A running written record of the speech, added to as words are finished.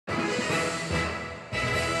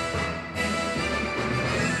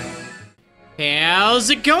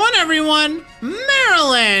How's it going, everyone?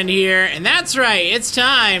 Marriland here, and that's right, it's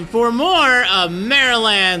time for more of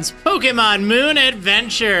Marriland's Pokemon Moon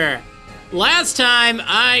adventure. Last time,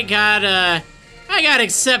 I got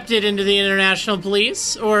accepted into the International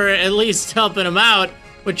Police, or at least helping them out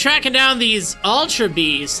with tracking down these Ultra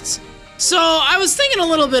Beasts. So I was thinking a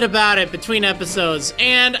little bit about it between episodes,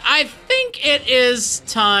 and I think it is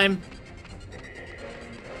time.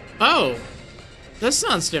 Oh. This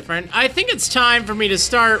sounds different. I think it's time for me to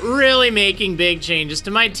start really making big changes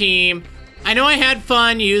to my team. I know I had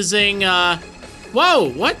fun using,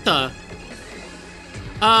 whoa, what the?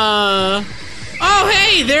 Oh,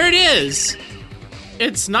 hey, there it is.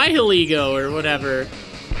 It's Nihilego or whatever.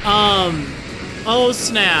 Oh,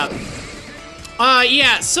 snap.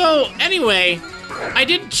 Yeah, so, anyway, I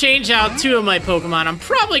did change out 2 of my Pokemon. I'm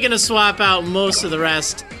probably gonna swap out most of the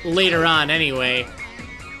rest later on anyway.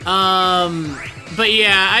 But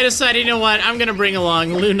yeah, I decided, you know what, I'm gonna bring along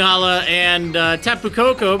Lunala and Tapu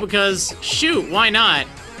Koko because, shoot, why not?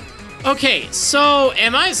 Okay, so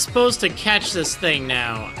am I supposed to catch this thing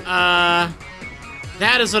now?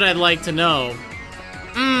 That is what I'd like to know.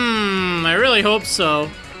 I really hope so.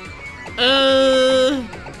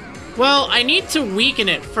 Well, I need to weaken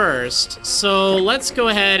it first, so let's go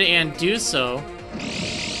ahead and do so.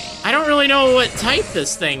 I don't really know what type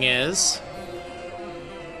this thing is.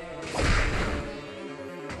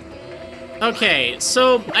 Okay,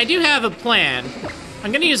 so I do have a plan.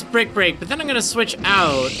 I'm gonna use Brick Break, but then I'm gonna switch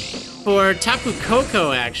out for Tapu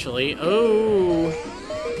Koko, actually. Oh.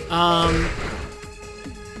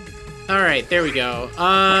 Alright, there we go.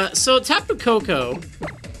 So Tapu Koko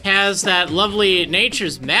has that lovely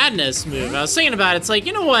Nature's Madness move. I was thinking about it, it's like,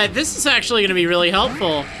 you know what, this is actually gonna be really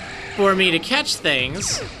helpful for me to catch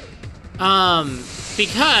things.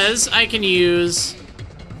 Because I can use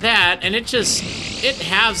that, and it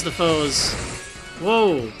halves the foes.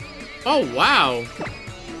 Whoa. Oh, wow.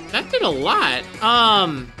 That did a lot.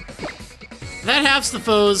 That halves the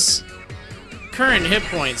foes' current hit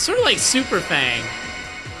points. Sort of like Super Fang.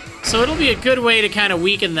 So it'll be a good way to kind of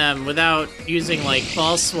weaken them without using, like,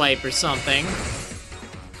 False Swipe or something.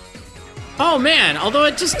 Oh, man. Although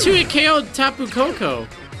it just 2-hit KO'd Tapu Koko.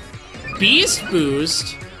 Beast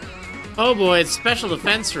Boost? Oh, boy. It's Special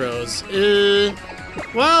Defense Rose.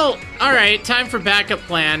 Well, alright, time for backup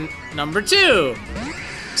plan number 2.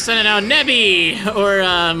 Sending out Nebby, or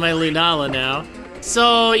my Lunala now.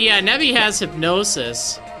 So, yeah, Nebby has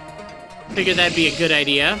Hypnosis. Figured that'd be a good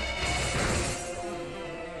idea.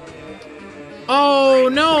 Oh,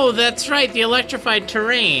 no, that's right, the electrified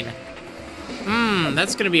terrain.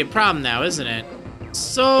 That's gonna be a problem now, isn't it?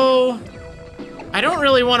 So, I don't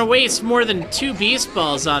really want to waste more than 2 Beast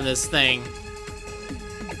Balls on this thing.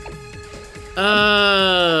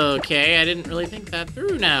 Okay, I didn't really think that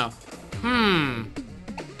through now.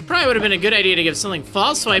 Probably would have been a good idea to give something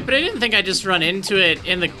False Swipe, but I didn't think I'd just run into it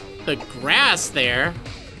in the grass there.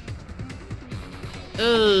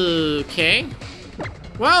 Okay.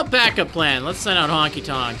 Well, backup plan. Let's send out Honky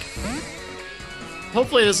Tonk.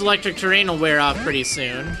 Hopefully this electric terrain will wear off pretty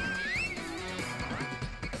soon.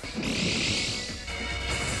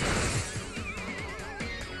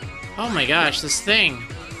 Oh my gosh, this thing.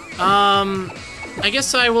 I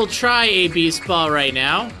guess I will try a Beast Ball right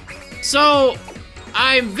now. So,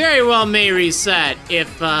 I very well may reset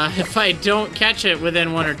if I don't catch it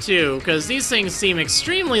within 1 or 2, because these things seem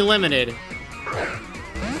extremely limited.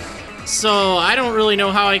 So, I don't really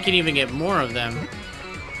know how I can even get more of them.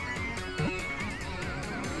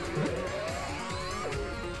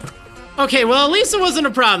 Okay, well, at least it wasn't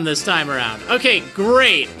a problem this time around. Okay,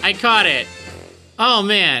 great. I caught it. Oh,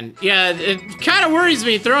 man. Yeah, it kind of worries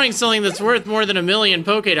me throwing something that's worth more than $1 million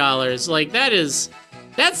Poké-Dollars. Like, that's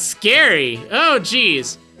scary. Oh,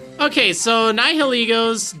 geez. Okay, so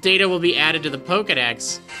Nihilego's data will be added to the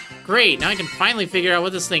Pokédex. Great, now I can finally figure out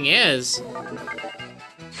what this thing is.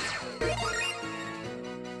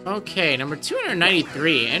 Okay, number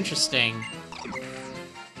 293, interesting.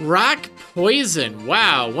 Rock Poison,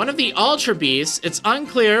 wow, one of the Ultra Beasts. It's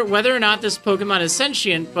unclear whether or not this Pokemon is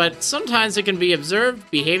sentient, but sometimes it can be observed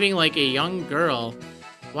behaving like a young girl.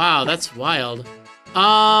 Wow, that's wild.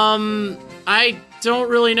 I don't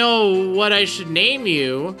really know what I should name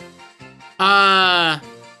you. I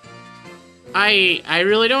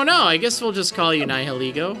really don't know. I guess we'll just call you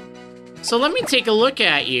Nihilego. So let me take a look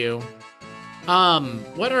at you.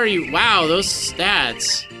 What are you? Wow, those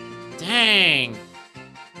stats. Dang.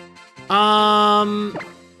 Oh,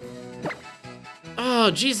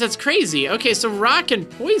 geez, that's crazy. Okay, so Rock and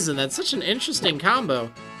Poison, that's such an interesting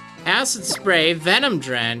combo. Acid Spray, Venom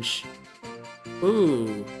Drench.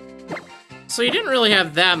 Ooh. So you didn't really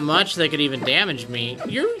have that much that could even damage me.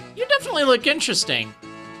 You definitely look interesting.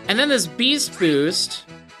 And then this Beast Boost.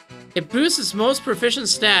 It boosts its most proficient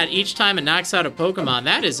stat each time it knocks out a Pokemon.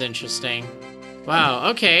 That is interesting. Wow,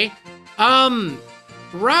 okay.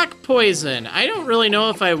 Rock Poison. I don't really know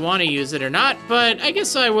if I want to use it or not, but I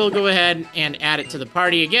guess I will go ahead and add it to the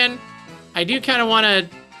party again. I do kind of want to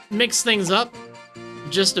mix things up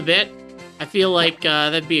just a bit. I feel like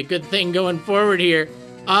that'd be a good thing going forward here.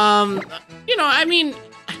 You know, I mean,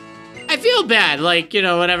 I feel bad, like, you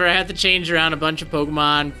know, whenever I have to change around a bunch of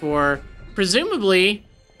Pokemon for presumably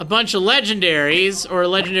a bunch of legendaries or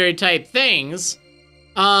legendary type things.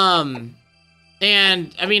 And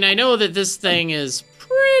I mean, I know that this thing is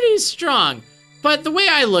pretty strong, but the way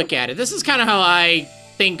I look at it, this is kind of how I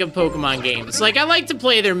think of Pokemon games. Like, I like to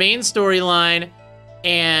play their main storyline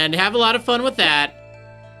and have a lot of fun with that.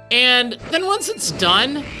 And then once it's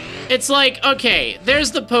done, it's like, okay,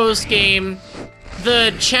 there's the post game.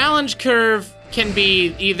 The challenge curve can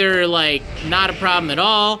be either like not a problem at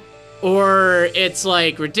all, or it's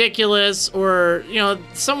like ridiculous, or, you know,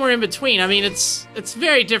 somewhere in between. I mean, it's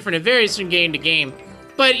very different. It varies from game to game.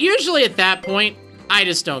 But usually at that point, I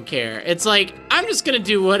just don't care. It's like, I'm just gonna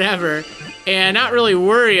do whatever and not really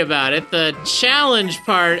worry about it. The challenge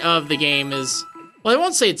part of the game is, well, I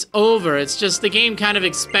won't say it's over. It's just the game kind of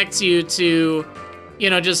expects you to, you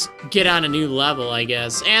know, just get on a new level, I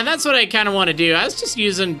guess. And that's what I kind of want to do. I was just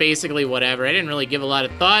using basically whatever. I didn't really give a lot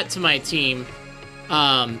of thought to my team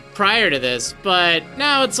prior to this, but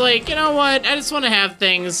now it's like, you know what? I just want to have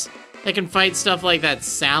things that can fight stuff like that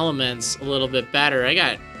Salamence a little bit better. I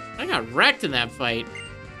got wrecked in that fight.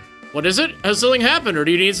 What is it? Has something happened, or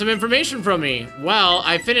do you need some information from me? Well,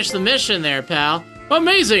 I finished the mission there, pal.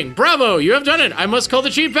 Amazing! Bravo! You have done it! I must call the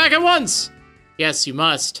chief back at once! Yes, you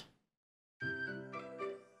must.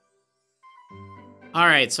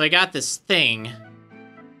 Alright, so I got this thing,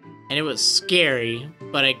 and it was scary,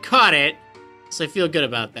 but I caught it, so I feel good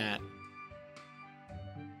about that.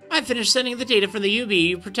 I finished sending the data from the UB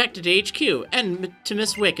you protected to HQ, and to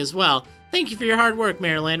Miss Wick as well. Thank you for your hard work,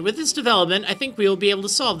 Marriland. With this development, I think we will be able to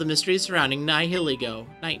solve the mysteries surrounding Nihiligo.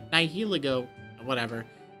 Nihiligo, whatever.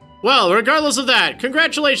 Well, regardless of that,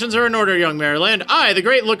 congratulations are in order, young Marriland. I, the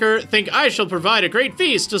Great Looker, think I shall provide a great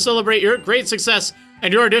feast to celebrate your great success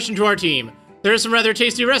and your addition to our team. There are some rather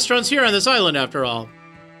tasty restaurants here on this island, after all.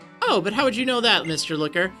 Oh, but how would you know that, Mr.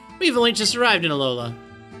 Looker? We've only just arrived in Alola.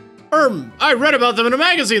 I read about them in a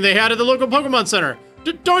magazine they had at the local Pokemon Center.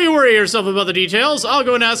 Don't you worry yourself about the details. I'll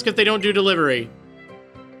go and ask if they don't do delivery.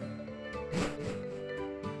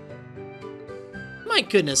 My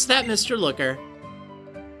goodness, that Mr. Looker.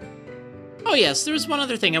 Oh yes, there was one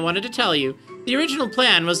other thing I wanted to tell you. The original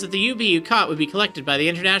plan was that the UB you caught would be collected by the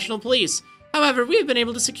International Police. However, we have been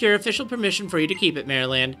able to secure official permission for you to keep it,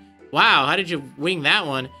 Marriland. Wow, how did you wing that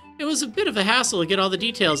one? It was a bit of a hassle to get all the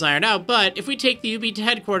details ironed out, but if we take the UB to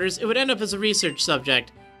headquarters, it would end up as a research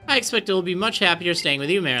subject. I expect it will be much happier staying with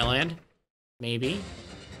you, Marriland. Maybe.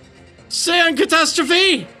 Sand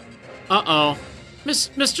catastrophe! Uh-oh.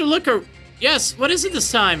 Mr. Looker, yes, what is it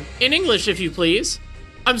this time? In English, if you please.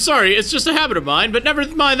 I'm sorry, it's just a habit of mine, but never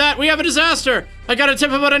mind that, we have a disaster! I got a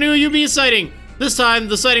tip about a new UB sighting! This time,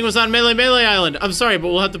 the sighting was on Melee Island. I'm sorry, but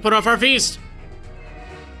we'll have to put off our feast.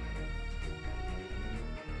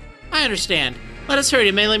 I understand. Let us hurry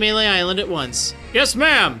to Melee Island at once. Yes,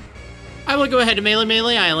 ma'am! I will go ahead to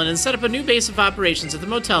Melee Island and set up a new base of operations at the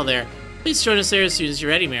motel there. Please join us there as soon as you're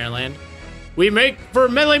ready, Marriland. We make for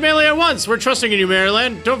Melee at once! We're trusting in you,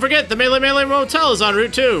 Marriland. Don't forget, the Melee Motel is en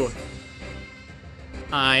route too.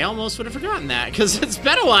 I almost would have forgotten that, because it's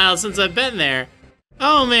been a while since I've been there.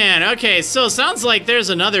 Oh man, okay, so sounds like there's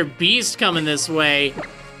another beast coming this way.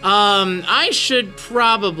 I should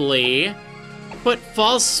probably put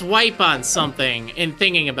false swipe on something in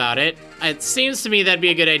thinking about it. It seems to me that'd be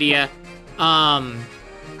a good idea.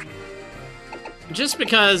 Just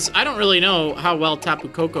because I don't really know how well Tapu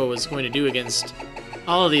Koko is going to do against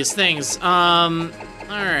all of these things.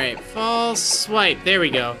 Alright, false swipe, there we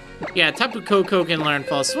go. Yeah, Tapu Koko can learn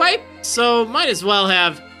false swipe, so might as well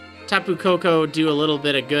have Tapu Koko do a little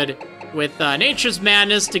bit of good with Nature's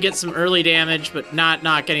Madness to get some early damage, but not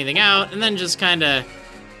knock anything out, and then just kind of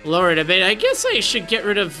lower it a bit. I guess I should get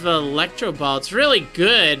rid of Electro Ball. It's really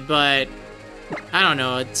good, but I don't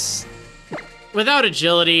know. It's without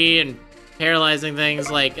agility and paralyzing things.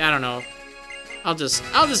 Like, I don't know. I'll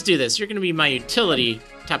just do this. You're gonna be my utility,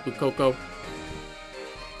 Tapu Koko.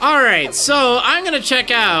 All right, so I'm gonna check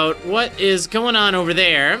out what is going on over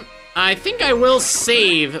there. I think I will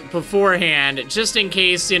save beforehand, just in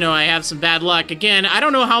case, you know, I have some bad luck. Again, I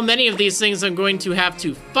don't know how many of these things I'm going to have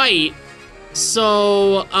to fight,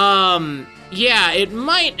 so, yeah, it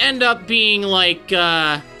might end up being like,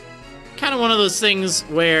 kind of one of those things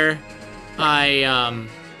where I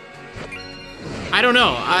don't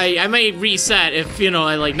know. I might reset if, you know,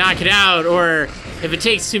 I like knock it out, or if it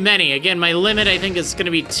takes too many. Again, my limit, I think, is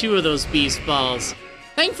gonna be 2 of those beast balls.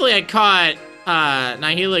 Thankfully, I caught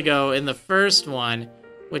Nihilego in the first one,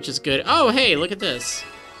 which is good. Oh, hey, look at this.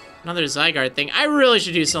 Another Zygarde thing. I really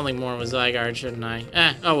should do something more with Zygarde, shouldn't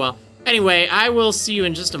I? Oh well. Anyway, I will see you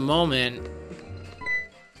in just a moment.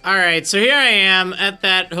 Alright, so here I am at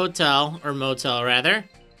that hotel, or motel, rather.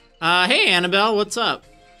 Hey, Annabelle, what's up?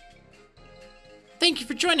 Thank you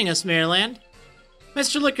for joining us, Marriland.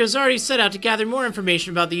 Mr. Licker's already set out to gather more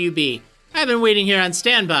information about the UB. I've been waiting here on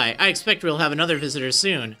standby. I expect we'll have another visitor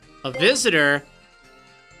soon. A visitor?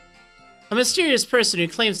 A mysterious person who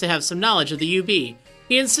claims to have some knowledge of the UB.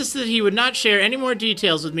 He insisted that he would not share any more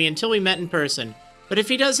details with me until we met in person. But if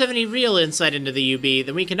he does have any real insight into the UB,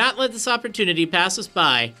 then we cannot let this opportunity pass us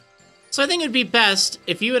by. So I think it would be best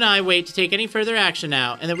if you and I wait to take any further action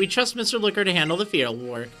now, and that we trust Mr. Licker to handle the field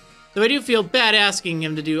work. Though I do feel bad asking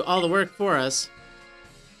him to do all the work for us.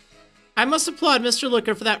 I must applaud Mr.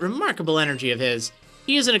 Licker for that remarkable energy of his.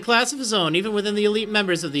 He is in a class of his own, even within the elite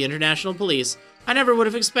members of the International Police. I never would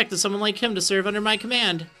have expected someone like him to serve under my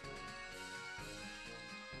command.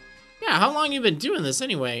 Yeah, how long you been doing this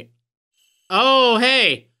anyway? Oh,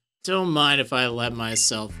 hey! Don't mind if I let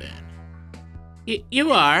myself in.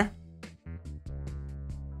 You are?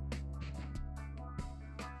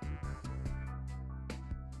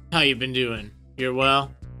 How you been doing? You're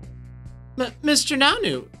well? Mr.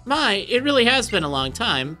 Nanu, my, it really has been a long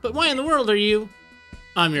time, but why in the world are you?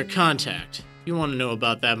 I'm your contact. You want to know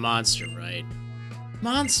about that monster, right?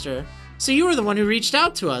 Monster? So you were the one who reached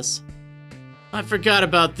out to us? I forgot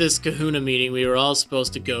about this kahuna meeting we were all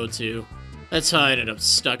supposed to go to. That's how I ended up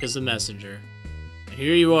stuck as a messenger. And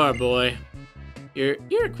here you are, boy. You're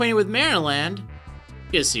acquainted with Marriland?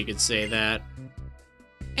 Guess you could say that.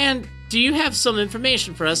 And do you have some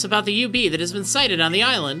information for us about the UB that has been sighted on the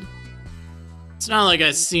island? It's not like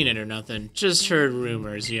I've seen it or nothing, just heard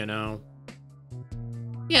rumors, you know.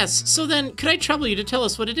 Yes, so then, could I trouble you to tell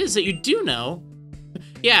us what it is that you do know?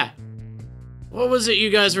 Yeah. What was it you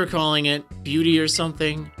guys were calling it? Beauty or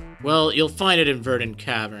something? Well, you'll find it in Verdant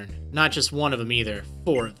Cavern. Not just one of them either,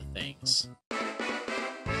 4 of the things.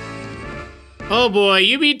 Oh boy,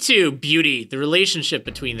 UB2, Beauty, the relationship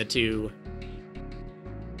between the two.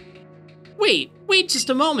 Wait just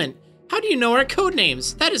a moment. How do you know our code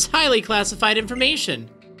names? That is highly classified information.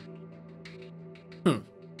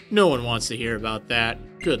 No one wants to hear about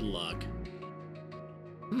that. Good luck.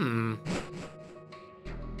 The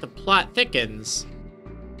plot thickens.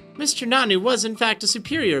 Mr. Nanu was in fact a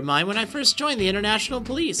superior of mine when I first joined the International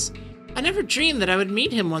Police. I never dreamed that I would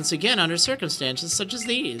meet him once again under circumstances such as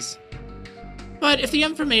these. But if the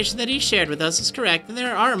information that he shared with us is correct, then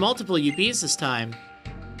there are multiple UBs this time.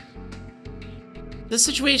 The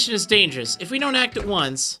situation is dangerous. If we don't act at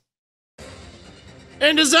once...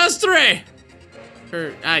 En desastre!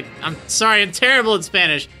 I'm sorry, I'm terrible at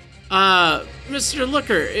Spanish. Mr.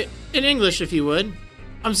 Looker, in English if you would.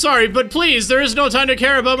 I'm sorry, but please, there is no time to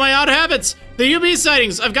care about my odd habits. The UB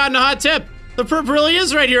sightings, I've gotten a hot tip. The perp really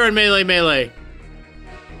is right here on Melee.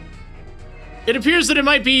 It appears that it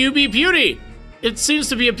might be UB Beauty. It seems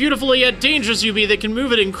to be a beautiful yet dangerous UB that can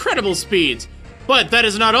move at incredible speeds. But that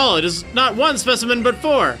is not all. It is not 1 specimen, but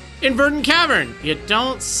 4. In Verdant Cavern. You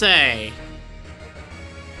don't say.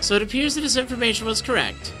 So it appears that his information was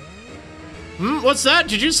correct. What's that?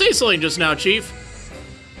 Did you say something just now, Chief?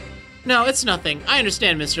 No, it's nothing. I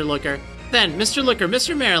understand, Mr. Looker. Then, Mr. Looker,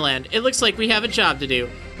 Mr. Marriland, it looks like we have a job to do.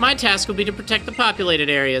 My task will be to protect the populated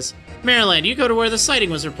areas. Marriland, you go to where the sighting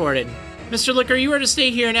was reported. Mr. Looker, you are to stay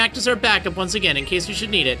here and act as our backup once again in case we should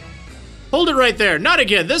need it. Hold it right there. Not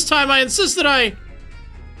again. This time I insist that I...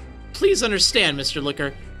 Please understand, Mr.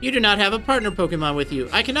 Looker. You do not have a partner Pokemon with you.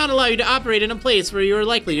 I cannot allow you to operate in a place where you are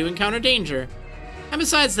likely to encounter danger. And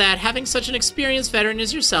besides that, having such an experienced veteran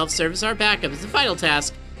as yourself serve as our backup is a vital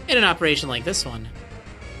task in an operation like this one.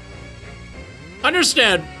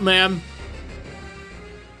 Understand, ma'am.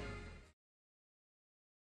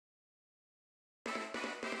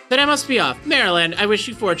 Then I must be off. Marriland, I wish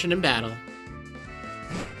you fortune in battle.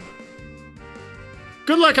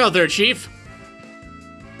 Good luck out there, Chief.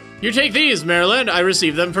 You take these, Marriland. I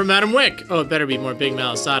received them from Madam Wick. Oh, it better be more Big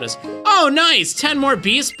Malasadas. Oh, nice! 10 more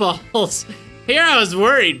Beast Balls. Here I was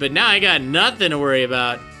worried, but now I got nothing to worry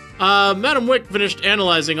about. Madam Wick finished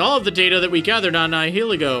analyzing all of the data that we gathered on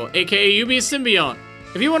Nihilego, aka UB Symbiont.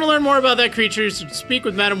 If you want to learn more about that creature, you should speak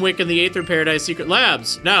with Madam Wick in the Aether Paradise Secret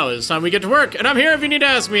Labs. Now it's time we get to work, and I'm here if you need to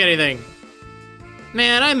ask me anything.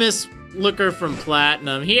 Man, I miss Looker from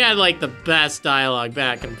Platinum. He had like the best dialogue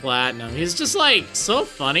back in Platinum. He's just like so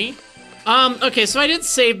funny. Okay, so I did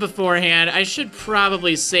save beforehand. I should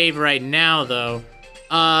probably save right now though.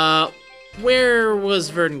 Where was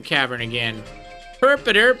Verdant Cavern again?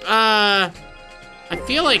 Herp-a-derp, I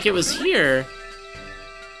feel like it was here.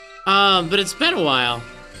 But it's been a while.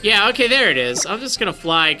 Yeah, okay, there it is. I'm just gonna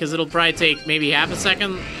fly because it'll probably take maybe half a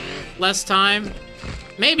second less time.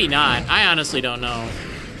 Maybe not. I honestly don't know.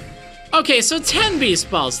 Okay, so 10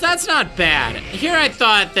 Beast Balls. That's not bad. Here I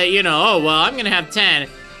thought that, you know, oh, well, I'm gonna have 10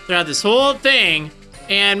 throughout this whole thing,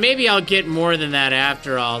 and maybe I'll get more than that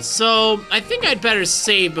after all. So I think I'd better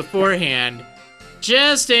save beforehand,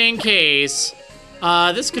 just in case.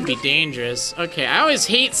 This could be dangerous. Okay, I always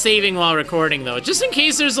hate saving while recording, though, just in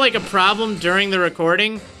case there's, like, a problem during the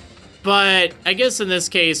recording. But I guess in this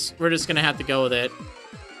case, we're just gonna have to go with it.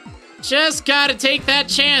 Just gotta take that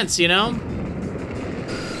chance, you know?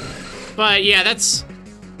 But yeah, that's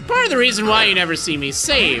part of the reason why you never see me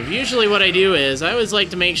save. Usually what I do is, I always like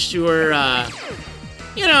to make sure,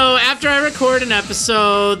 you know, after I record an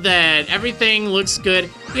episode that everything looks good.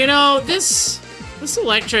 You know, this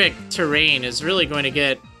electric terrain is really going to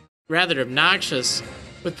get rather obnoxious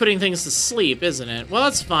with putting things to sleep, isn't it? Well,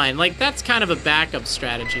 that's fine. Like, that's kind of a backup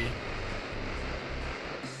strategy.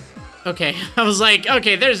 Okay, I was like,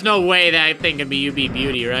 okay, there's no way that thing can be UB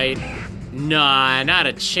Beauty, right? Nah, not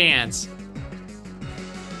a chance.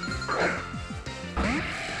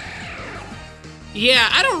 Yeah,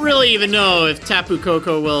 I don't really even know if Tapu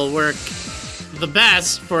Koko will work the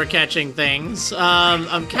best for catching things.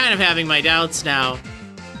 I'm kind of having my doubts now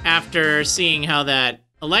after seeing how that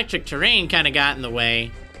electric terrain kind of got in the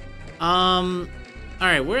way.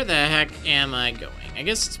 Alright, where the heck am I going? I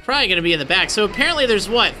guess it's probably gonna be in the back. So apparently there's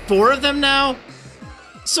what, 4 of them now?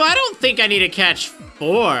 So I don't think I need to catch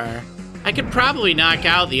 4. I could probably knock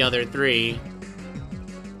out the other 3.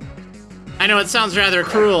 I know it sounds rather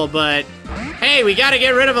cruel, but hey, we gotta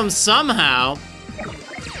get rid of them somehow.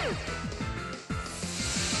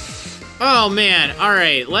 Oh man,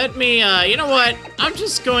 alright, let me, you know what? I'm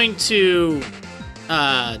just gonna do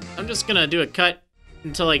a cut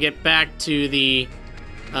until I get back to the,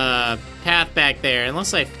 path back there,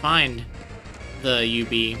 unless I find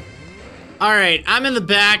the UB. Alright, I'm in the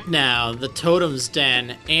back now, the Totem's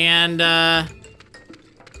Den, and,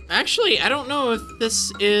 actually, I don't know if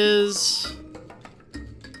this is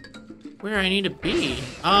where I need to be.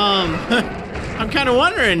 I'm kind of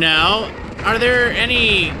wondering now, are there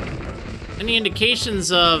any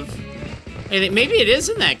indications of anything? Maybe it is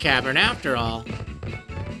in that cavern after all.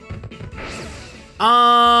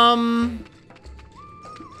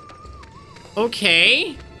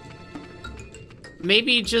 Okay.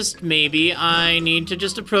 Maybe, just maybe, I need to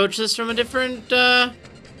just approach this from a different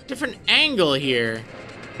angle here.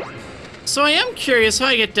 So I am curious how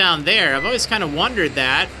I get down there. I've always kind of wondered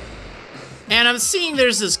that. And I'm seeing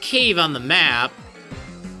there's this cave on the map.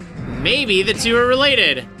 Maybe the two are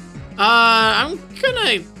related. I'm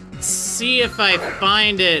gonna see if I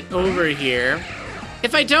find it over here.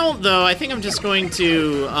 If I don't, though, I think I'm just going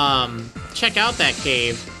to, check out that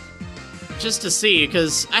cave. Just to see,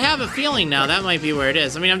 because I have a feeling now that might be where it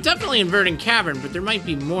is. I mean, I'm definitely in Verdant Cavern, but there might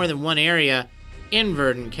be more than one area in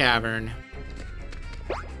Verdant Cavern.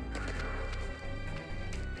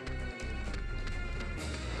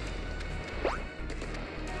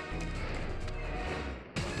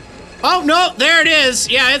 Oh, no, there it is.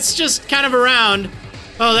 Yeah, it's just kind of around.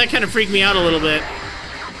 Oh, that kind of freaked me out a little bit.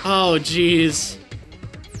 Oh, jeez.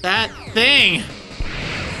 That thing.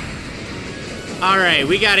 All right,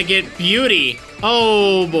 we gotta get Beauty.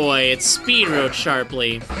 Oh boy, it's Speed Road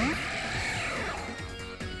sharply.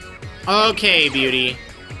 Okay, Beauty.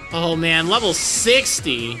 Oh man, level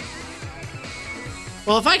 60.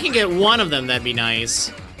 Well, if I can get one of them, that'd be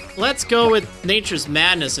nice. Let's go with Nature's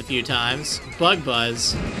Madness a few times. Bug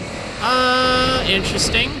Buzz.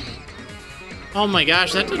 Interesting. Oh my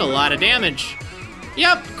gosh, that did a lot of damage.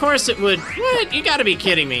 Yep, of course it would. What? You gotta be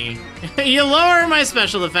kidding me. You lower my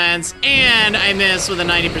special defense, and I miss with a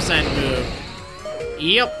 90% move.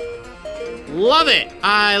 Yep. Love it.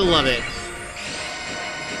 I love it.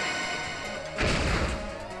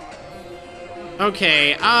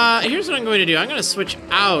 Okay, here's what I'm going to do. I'm going to switch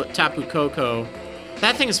out Tapu Koko.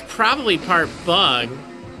 That thing is probably part bug.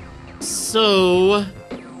 So,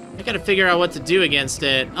 I gotta figure out what to do against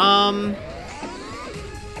it.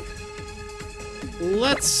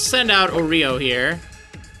 Let's send out Oreo here.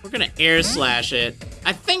 We're gonna air slash it.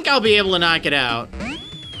 I think I'll be able to knock it out.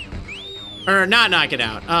 Or not knock it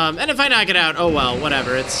out. And if I knock it out, oh well,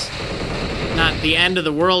 whatever. It's not the end of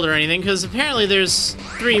the world or anything, because apparently there's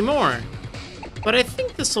 3 more. But I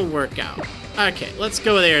think this will work out. Okay, let's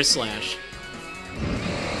go with Air Slash.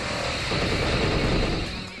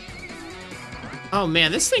 Oh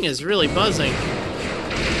man, this thing is really buzzing.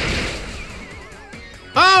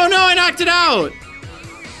 Oh no, I knocked it out!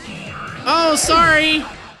 Oh, sorry!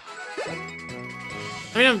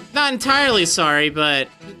 I mean, I'm not entirely sorry, but,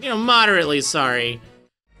 you know, moderately sorry.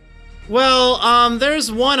 Well,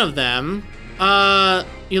 there's one of them.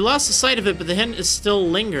 You lost the sight of it, but the hint is still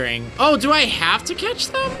lingering. Oh, do I have to catch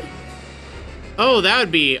them? Oh, that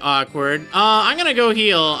would be awkward. I'm gonna go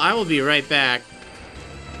heal. I will be right back.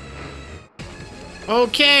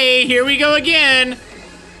 Okay, here we go again.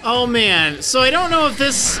 Oh man, so I don't know if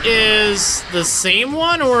this is the same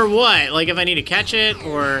one or what. Like if I need to catch it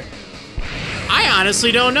or... I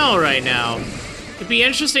honestly don't know right now. It'd be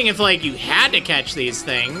interesting if like you had to catch these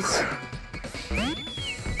things.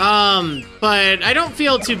 But I don't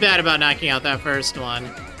feel too bad about knocking out that first one.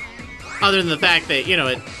 Other than the fact that, you know,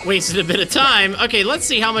 it wasted a bit of time. Okay, let's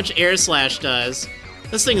see how much Air Slash does.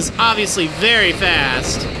 This thing is obviously very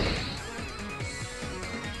fast.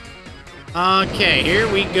 Okay,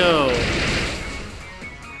 here we go.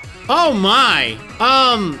 Oh my!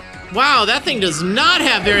 Wow, that thing does not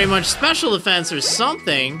have very much special defense or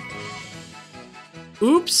something.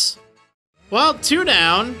 Oops. Well, 2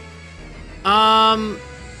 down.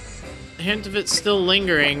 Hint of it still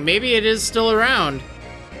lingering. Maybe it is still around.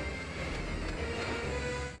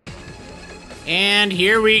 And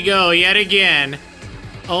here we go, yet again.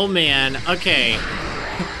 Oh man, okay.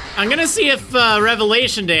 I'm gonna see if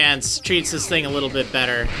Revelation Dance treats this thing a little bit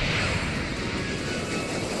better.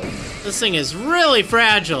 This thing is really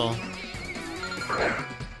fragile.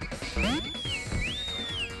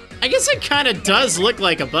 I guess it kind of does look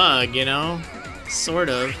like a bug, you know? Sort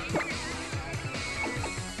of.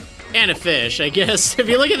 And a fish, I guess. If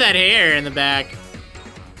you look at that hair in the back.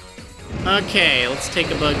 Okay, let's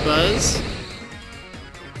take a bug buzz.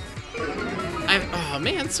 Oh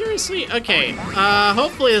man, seriously? Okay,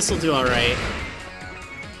 hopefully this will do alright.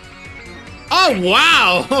 Oh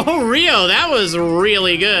wow! Oh, Rio, that was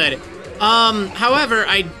really good. However,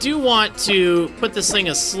 I do want to put this thing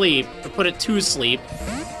asleep, or put it to sleep.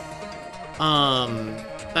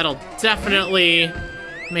 That'll definitely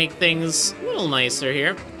make things a little nicer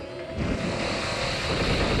here.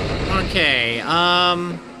 Okay,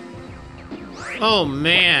 oh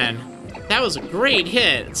man. That was a great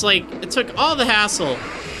hit. It's like, it took all the hassle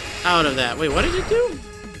out of that. Wait, what did it do?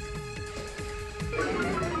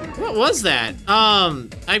 What was that?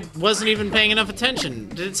 I wasn't even paying enough attention.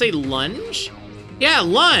 Did it say lunge? Yeah,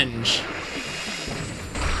 lunge.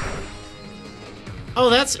 Oh,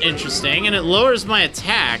 that's interesting, and it lowers my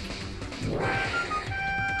attack.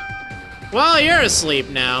 Well, you're asleep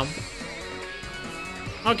now.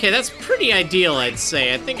 Okay, that's pretty ideal, I'd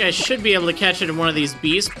say. I think I should be able to catch it in one of these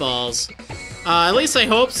beast balls. At least I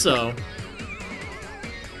hope so.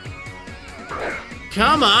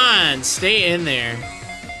 Come on, stay in there.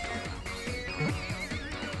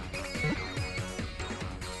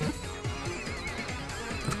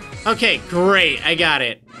 Okay, great, I got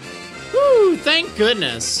it. Woo, thank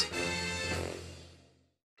goodness.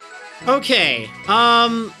 Okay,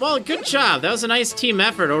 well, good job. That was a nice team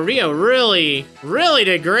effort. Oreo really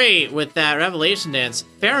did great with that Revelation Dance.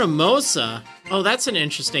 Pheromosa. Oh, that's an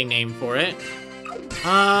interesting name for it.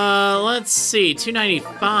 Let's see,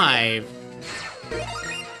 295.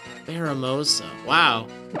 Pheromosa, wow.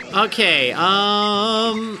 Okay,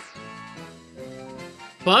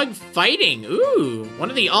 Bug fighting, ooh. One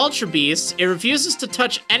of the Ultra Beasts, it refuses to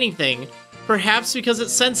touch anything, perhaps because it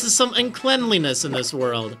senses some uncleanliness in this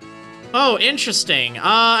world. Oh, interesting.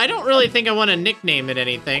 I don't really think I want to nickname it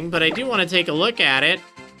anything, but I do want to take a look at it.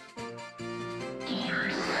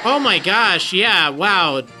 Oh my gosh, yeah,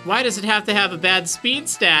 wow. Why does it have to have a bad speed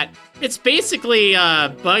stat? It's basically,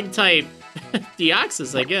 bug-type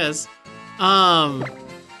Deoxys, I guess.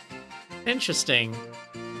 Interesting.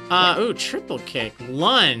 Ooh, triple kick,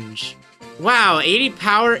 lunge. Wow, 80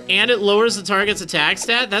 power and it lowers the target's attack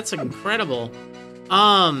stat? That's incredible.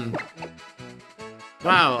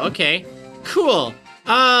 Wow, okay. Cool.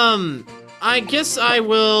 I guess I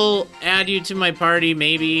will add you to my party,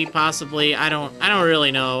 maybe, possibly. I don't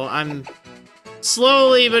really know. I'm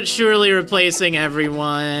slowly but surely replacing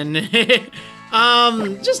everyone.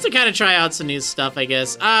 Just to kind of try out some new stuff, I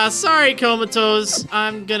guess. Sorry, Comatose.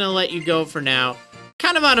 I'm gonna let you go for now.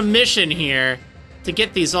 Kind of on a mission here to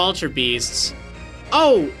get these Ultra Beasts.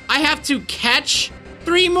 Oh, I have to catch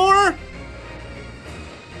 3 more?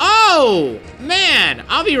 Oh, man,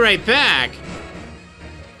 I'll be right back.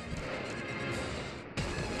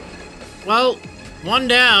 Well, 1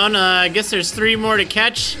 down. I guess there's 3 more to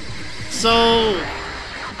catch. So,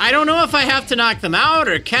 I don't know if I have to knock them out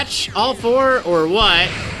or catch all 4 or what.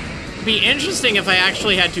 It'd be interesting if I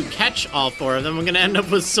actually had to catch all 4 of them. I'm gonna end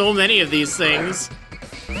up with so many of these things.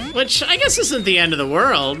 Which, I guess isn't the end of the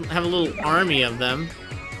world. Have a little army of them.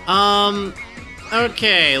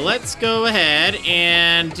 Okay, let's go ahead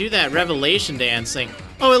and do that revelation dancing.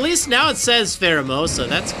 Oh, at least now it says Pheromosa.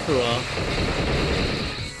 That's cool.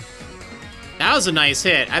 That was a nice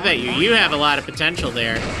hit. I bet you have a lot of potential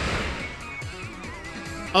there.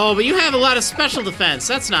 Oh, but you have a lot of special defense.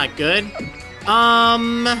 That's not good.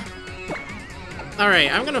 Alright,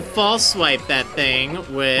 I'm gonna false swipe that thing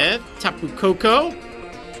with Tapu Koko.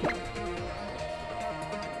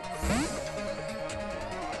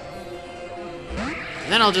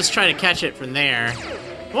 Then I'll just try to catch it from there.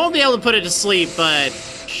 Won't be able to put it to sleep, but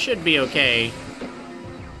should be okay.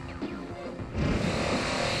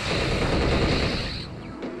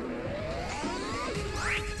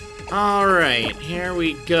 Alright, here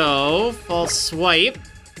we go. False swipe.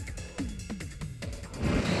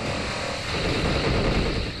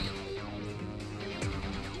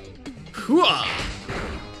 Hooah!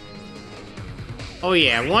 Oh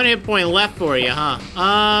yeah, 1 hit point left for you, huh?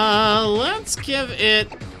 Let's give it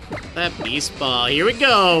that beast ball. Here we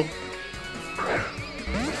go.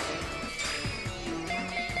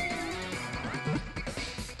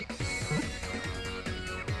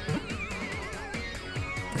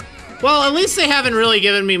 Well, at least they haven't really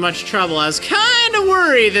given me much trouble. I was kind of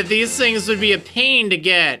worried that these things would be a pain to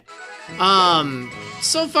get.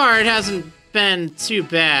 So far it hasn't been too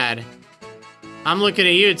bad. I'm looking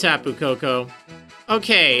at you, Tapu Koko.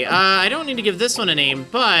 Okay, I don't need to give this one a name,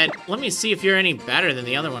 but let me see if you're any better than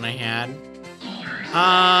the other one I had.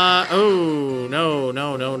 Oh, no.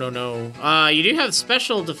 You do have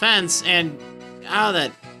special defense, and,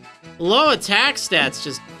 that low attack stat's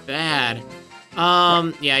just bad.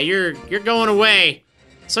 Yeah, you're going away.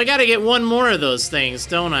 So I gotta get 1 more of those things,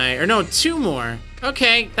 don't I? Or no, 2 more.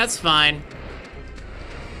 Okay, that's fine.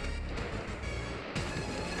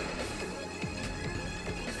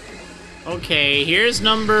 Okay, here's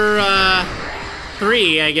number,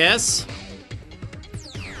 3, I guess.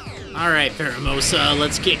 Alright, Pheromosa,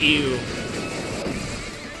 let's get you.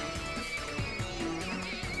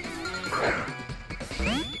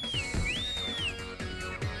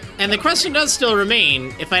 And the question does still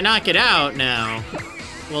remain, if I knock it out now,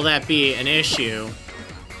 will that be an issue?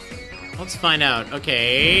 Let's find out.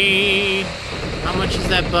 Okay. How much is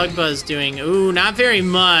that Bug Buzz doing? Ooh, not very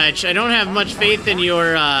much. I don't have much faith in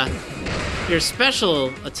your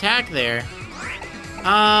special attack there.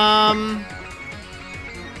 I'm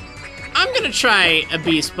gonna try a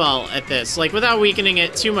Beast Ball at this, like, without weakening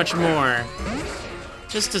it too much more.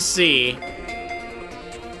 Just to see.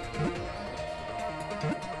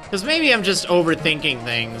 Because maybe I'm just overthinking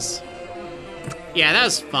things. Yeah, that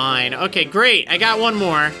was fine. Okay, great. I got 1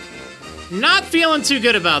 more. Not feeling too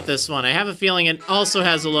good about this one. I have a feeling it also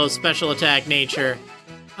has a low special attack nature.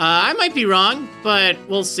 I might be wrong, but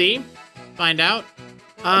we'll see. Find out.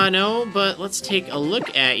 No, but let's take a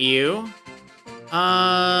look at you.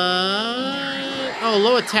 Oh,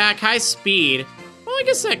 low attack, high speed. Well, I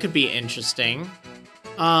guess that could be interesting.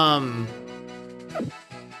 Alright,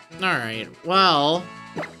 well,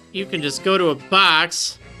 you can just go to a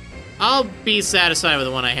box. I'll be satisfied with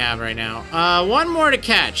the one I have right now. 1 more to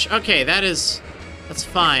catch. Okay, that's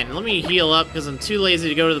fine. Let me heal up because I'm too lazy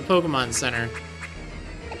to go to the Pokemon Center.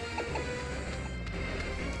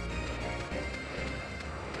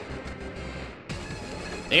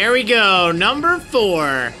 There we go, number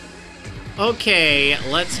 4. Okay,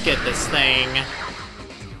 let's get this thing.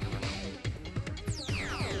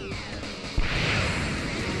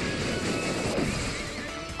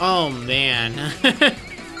 Oh man.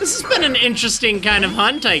 This has been an interesting kind of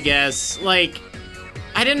hunt, I guess. Like,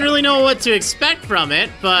 I didn't really know what to expect from it,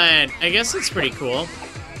 but I guess it's pretty cool.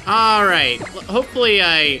 Alright, hopefully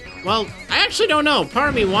well, I actually don't know. Part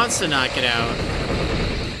of me wants to knock it out.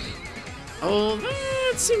 Oh,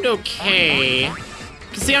 that seemed okay.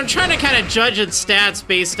 Cause see, I'm trying to kind of judge its stats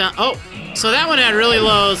based on, oh, so that one had really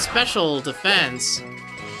low special defense,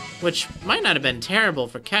 which might not have been terrible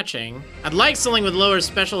for catching. I'd like something with lower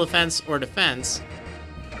special defense or defense.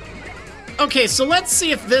 Okay, so let's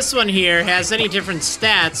see if this one here has any different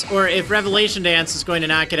stats, or if Revelation Dance is going to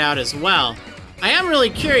knock it out as well. I am really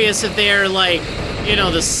curious if they're, like, you know,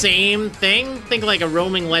 the same thing, think like a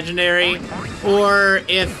roaming legendary, or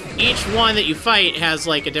if each one that you fight has,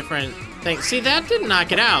 like, a different thing. See, that didn't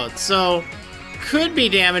knock it out, so could be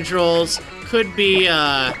damage rolls, could be,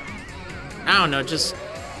 I don't know, just,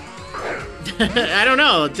 I don't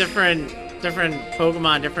know, different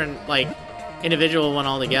Pokemon, different, like, individual one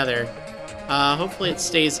altogether. Hopefully it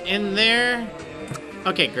stays in there.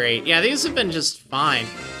 Okay, great. Yeah, these have been just fine.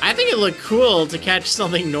 I think it looked cool to catch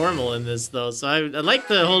something normal in this, though, so I'd like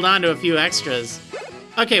to hold on to a few extras.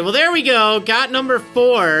 Okay, well, there we go. Got number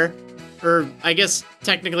 4. Or, I guess,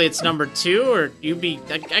 technically it's number 2, or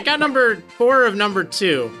I got number 4 of number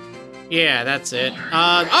 2. Yeah, that's it.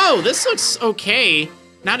 Oh, this looks okay.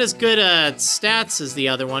 Not as good stats as the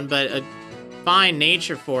other one, but a fine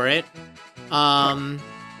nature for it.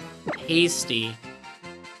 Hasty.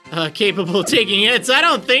 Capable of taking hits? I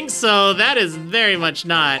don't think so. That is very much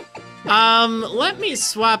not. Let me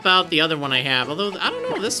swap out the other one I have. Although, I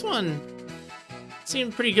don't know, this one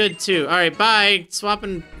seemed pretty good too. All right, bye.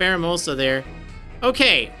 Swapping Pheromosa there.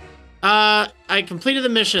 Okay. I completed the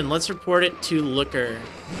mission. Let's report it to Looker.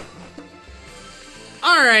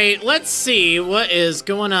 All right, let's see what is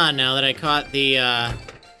going on now that I caught the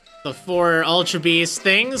 4 Ultra Beast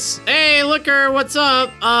things. Hey, Looker, what's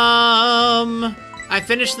up? I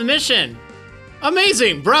finished the mission.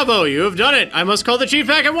 Amazing! Bravo, you have done it! I must call the chief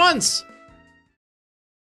back at once!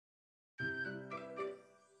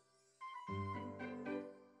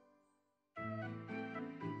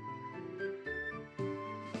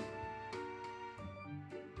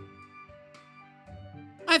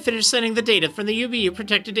 I finished sending the data from the UBU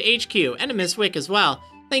protected to HQ, and to Miss Wick as well.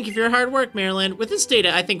 Thank you for your hard work, Marriland. With this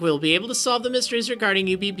data, I think we'll be able to solve the mysteries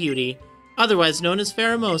regarding UB Beauty, otherwise known as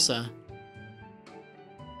Pheromosa.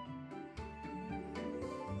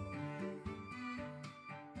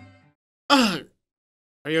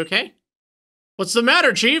 Are you okay? What's the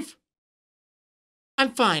matter, Chief?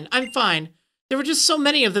 I'm fine, I'm fine. There were just so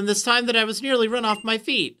many of them this time that I was nearly run off my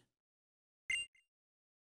feet.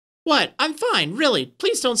 What? I'm fine, really.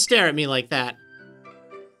 Please don't stare at me like that.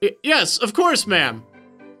 Yes, of course, ma'am.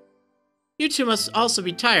 You two must also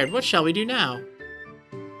be tired. What shall we do now?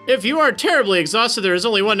 If you are terribly exhausted, there is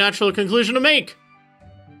only one natural conclusion to make.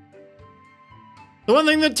 The one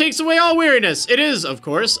thing that takes away all weariness. It is, of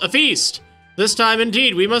course, a feast. This time,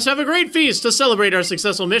 indeed, we must have a great feast to celebrate our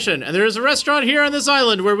successful mission, and there is a restaurant here on this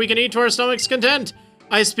island where we can eat to our stomach's content.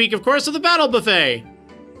 I speak, of course, of the Battle Buffet.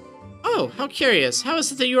 Oh, how curious. How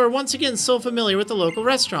is it that you are once again so familiar with the local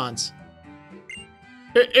restaurants?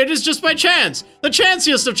 It is just by chance. The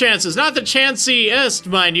chanciest of chances. Not the chanciest,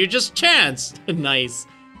 mind you, just chance. Nice.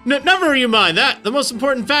 Never you mind that. The most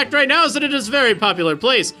important fact right now is that it is a very popular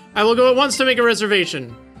place. I will go at once to make a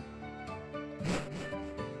reservation.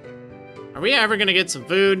 Are we ever gonna get some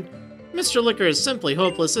food? Mr. Looker is simply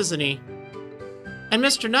hopeless, isn't he? And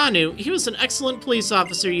Mr. Nanu, he was an excellent police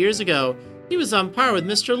officer years ago. He was on par with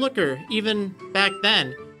Mr. Looker, even back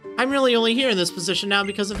then. I'm really only here in this position now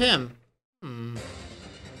because of him.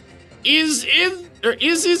 Is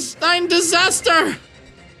ein disaster?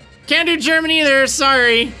 Can't do German either,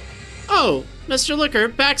 sorry. Oh, Mr. Looker,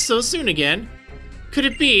 back so soon again. Could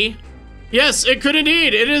it be? Yes, it could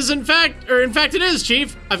indeed. It is in fact it is,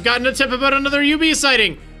 Chief. I've gotten a tip about another UB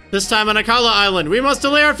sighting. This time on Akala Island. We must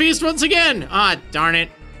delay our feast once again. Ah, darn it.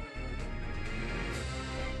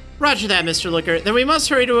 Roger that, Mr. Looker. Then we must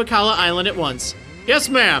hurry to Akala Island at once. Yes,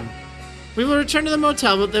 ma'am. We will return to the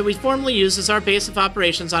motel that we formerly used as our base of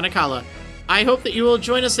operations on Akala. I hope that you will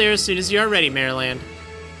join us there as soon as you are ready, Marriland.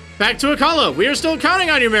 Back to Akala. We are still counting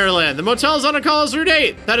on you, Marriland. The motel is on Akala's Route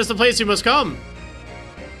 8. That is the place you must come.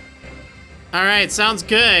 All right, sounds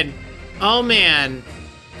good. Oh, man.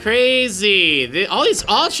 Crazy. All these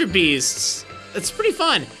Ultra Beasts. It's pretty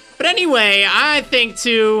fun. But anyway, I think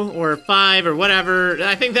 2 or 5 or whatever,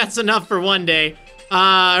 I think that's enough for one day. Or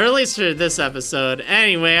at least for this episode.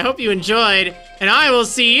 Anyway, I hope you enjoyed, and I will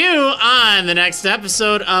see you on the next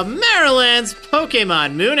episode of Marriland's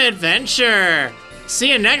Pokemon Moon Adventure.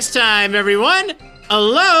 See you next time, everyone.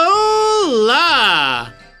 Alola!